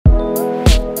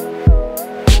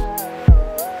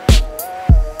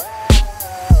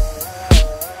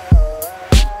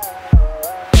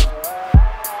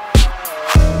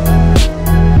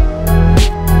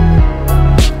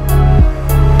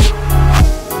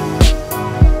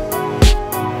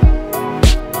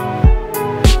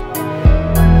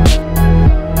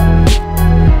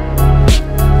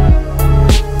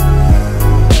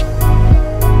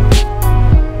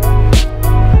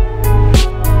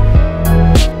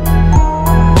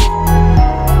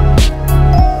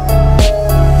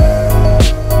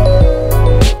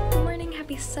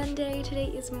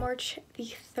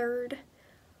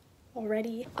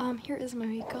Here is my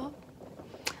makeup.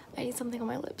 I need something on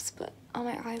my lips, but on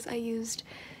my eyes I used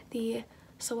the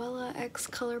Zoella X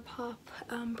ColourPop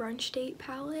Brunch Date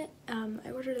palette.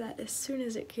 I ordered that as soon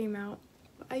as it came out.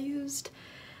 I used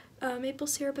maple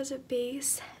syrup as a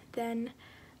base, then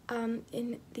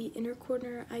in the inner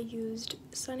corner I used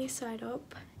Sunny Side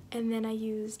Up, and then I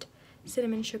used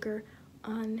cinnamon sugar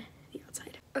on the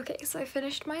outside. Okay, so I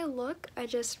finished my look. I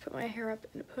just put my hair up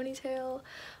in a ponytail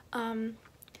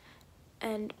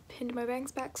and pinned my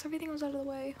bangs back so everything was out of the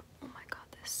way. Oh my god,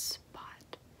 this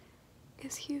spot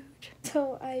is huge.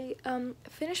 So I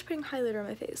finished putting highlighter on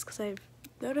my face because I've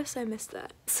noticed I missed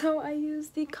that. So I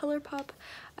used the ColourPop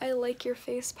I Like Your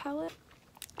Face palette,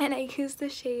 and I used the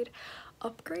shade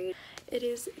Upgrade. It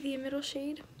is the middle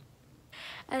shade.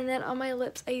 And then on my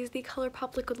lips I used the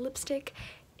ColourPop liquid lipstick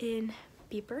in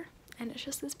Beeper, and it's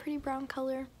just this pretty brown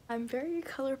color. I'm very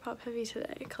ColourPop heavy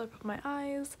today. ColourPop my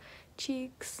eyes,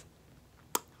 cheeks,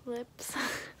 lips.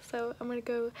 So I'm gonna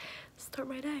go start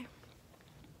my day.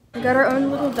 We got our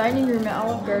own little dining room at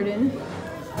Olive Garden.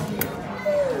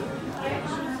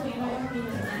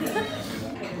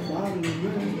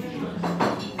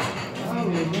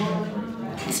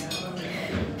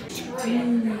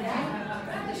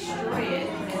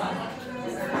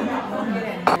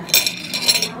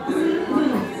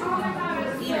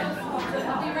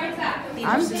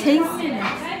 I'm tasting it.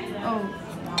 Oh.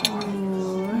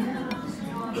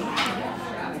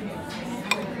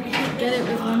 Get it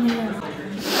with one hand.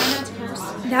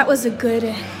 That was a good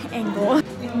angle.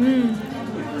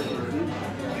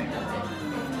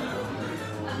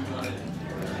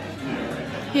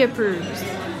 He approves.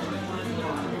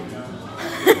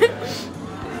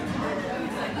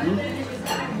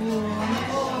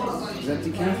 Is that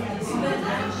decaf?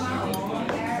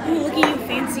 Ooh, look at you,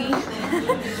 fancy.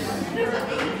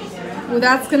 Well,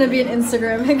 that's gonna be an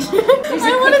Instagram picture.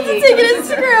 I wanted to take an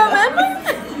Instagram.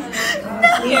 No.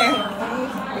 Here.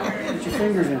 Put your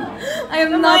fingers in. I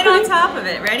am not on top of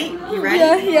it. Ready? You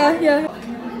ready? Yeah.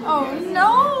 Oh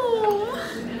no!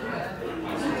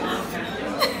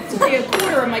 It's only a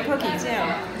quarter of my cookie too.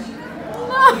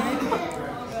 No.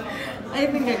 I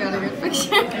think I got a good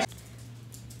picture.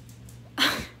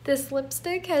 This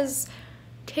lipstick has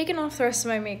taken off the rest of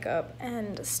my makeup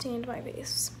and stained my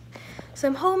face. So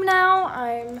I'm home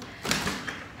now.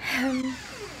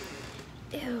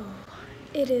 Ew.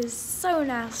 It is so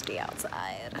nasty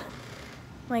outside. I'm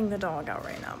letting the dog out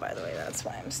right now, by the way. That's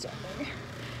why I'm standing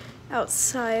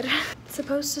outside. It's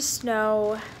supposed to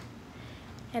snow,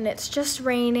 and it's just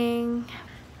raining.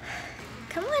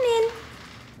 Come on in.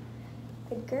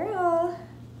 Good girl.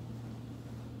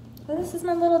 Oh, this is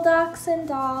my little dachshund,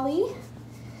 Dolly.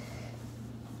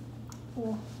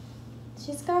 Oh,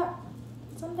 she's got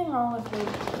something wrong with her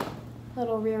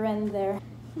little rear end there.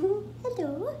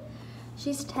 Hello.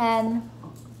 She's 10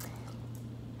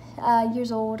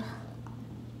 years old,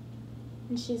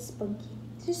 and she's spunky.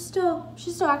 She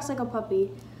still acts like a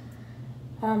puppy.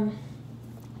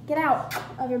 Get out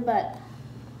of your butt.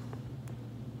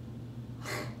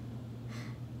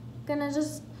 Gonna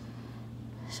just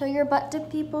show your butt to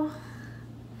people.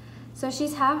 So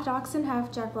she's half dachshund,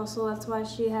 half Jack Russell. That's why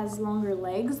she has longer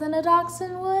legs than a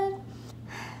dachshund would.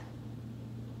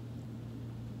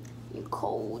 You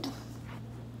cold.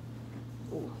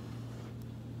 Ooh.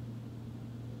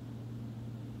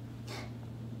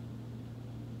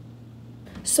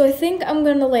 So I think I'm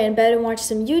gonna lay in bed and watch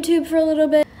some YouTube for a little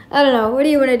bit. I don't know, what do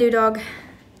you wanna do, dog?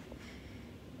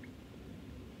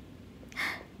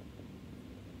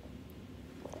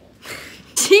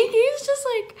 He's just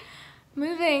like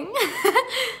moving.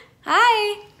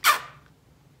 Hi.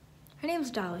 Her name's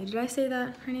Dolly. Did I say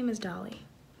that? Her name is Dolly.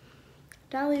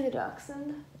 Dolly the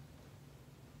dachshund.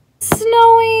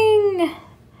 Snowing!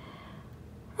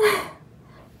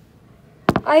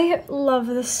 I love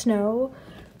the snow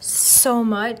so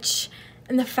much,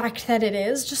 and the fact that it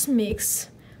is just makes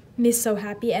me so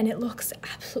happy, and it looks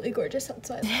absolutely gorgeous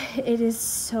outside. It is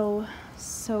so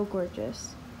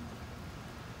gorgeous.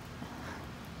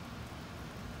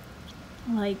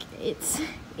 Like,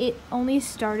 it only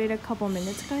started a couple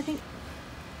minutes ago, I think.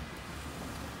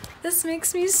 This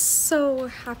makes me so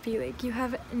happy, like, you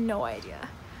have no idea.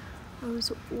 I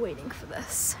was waiting for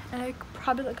this, and I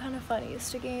probably look kind of funny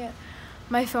sticking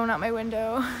my phone out my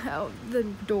window, out the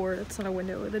door. It's not a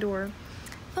window, the door,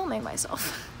 filming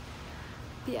myself.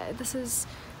 But yeah, this is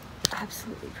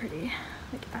absolutely pretty,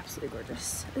 like absolutely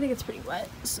gorgeous. I think it's pretty wet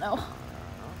snow.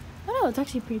 Oh no, it's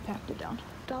actually pretty packed down.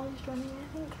 Dolly's running,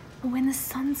 I think. When the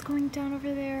sun's going down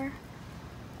over there.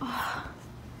 Oh,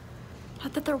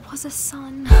 not that there was a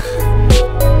sun.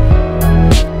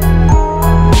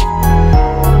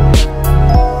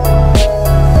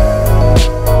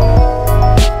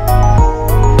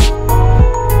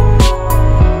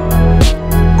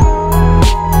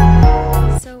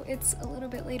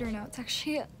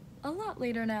 actually a lot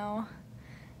later now,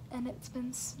 and it's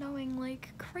been snowing like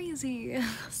crazy,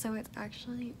 so it's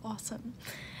actually awesome.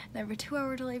 And I have a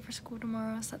 2-hour delay for school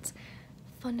tomorrow, so that's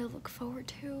fun to look forward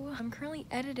to. I'm currently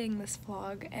editing this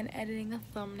vlog and editing a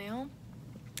thumbnail,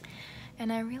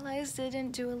 and I realized I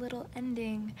didn't do a little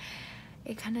ending.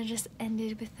 It kind of just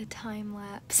ended with the time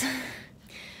lapse.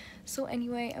 So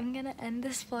anyway, I'm gonna end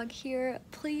this vlog here.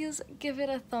 Please give it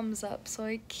a thumbs up so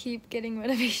I keep getting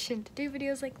motivation to do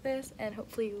videos like this, and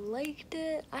hopefully you liked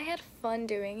it. I had fun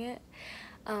doing it.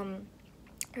 I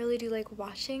really do like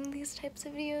watching these types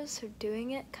of videos, so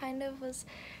doing it kind of was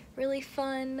really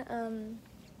fun.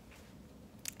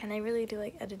 And I really do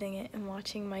like editing it and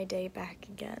watching my day back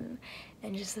again,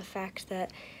 and just the fact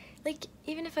that, like,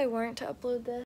 even if I weren't to upload this,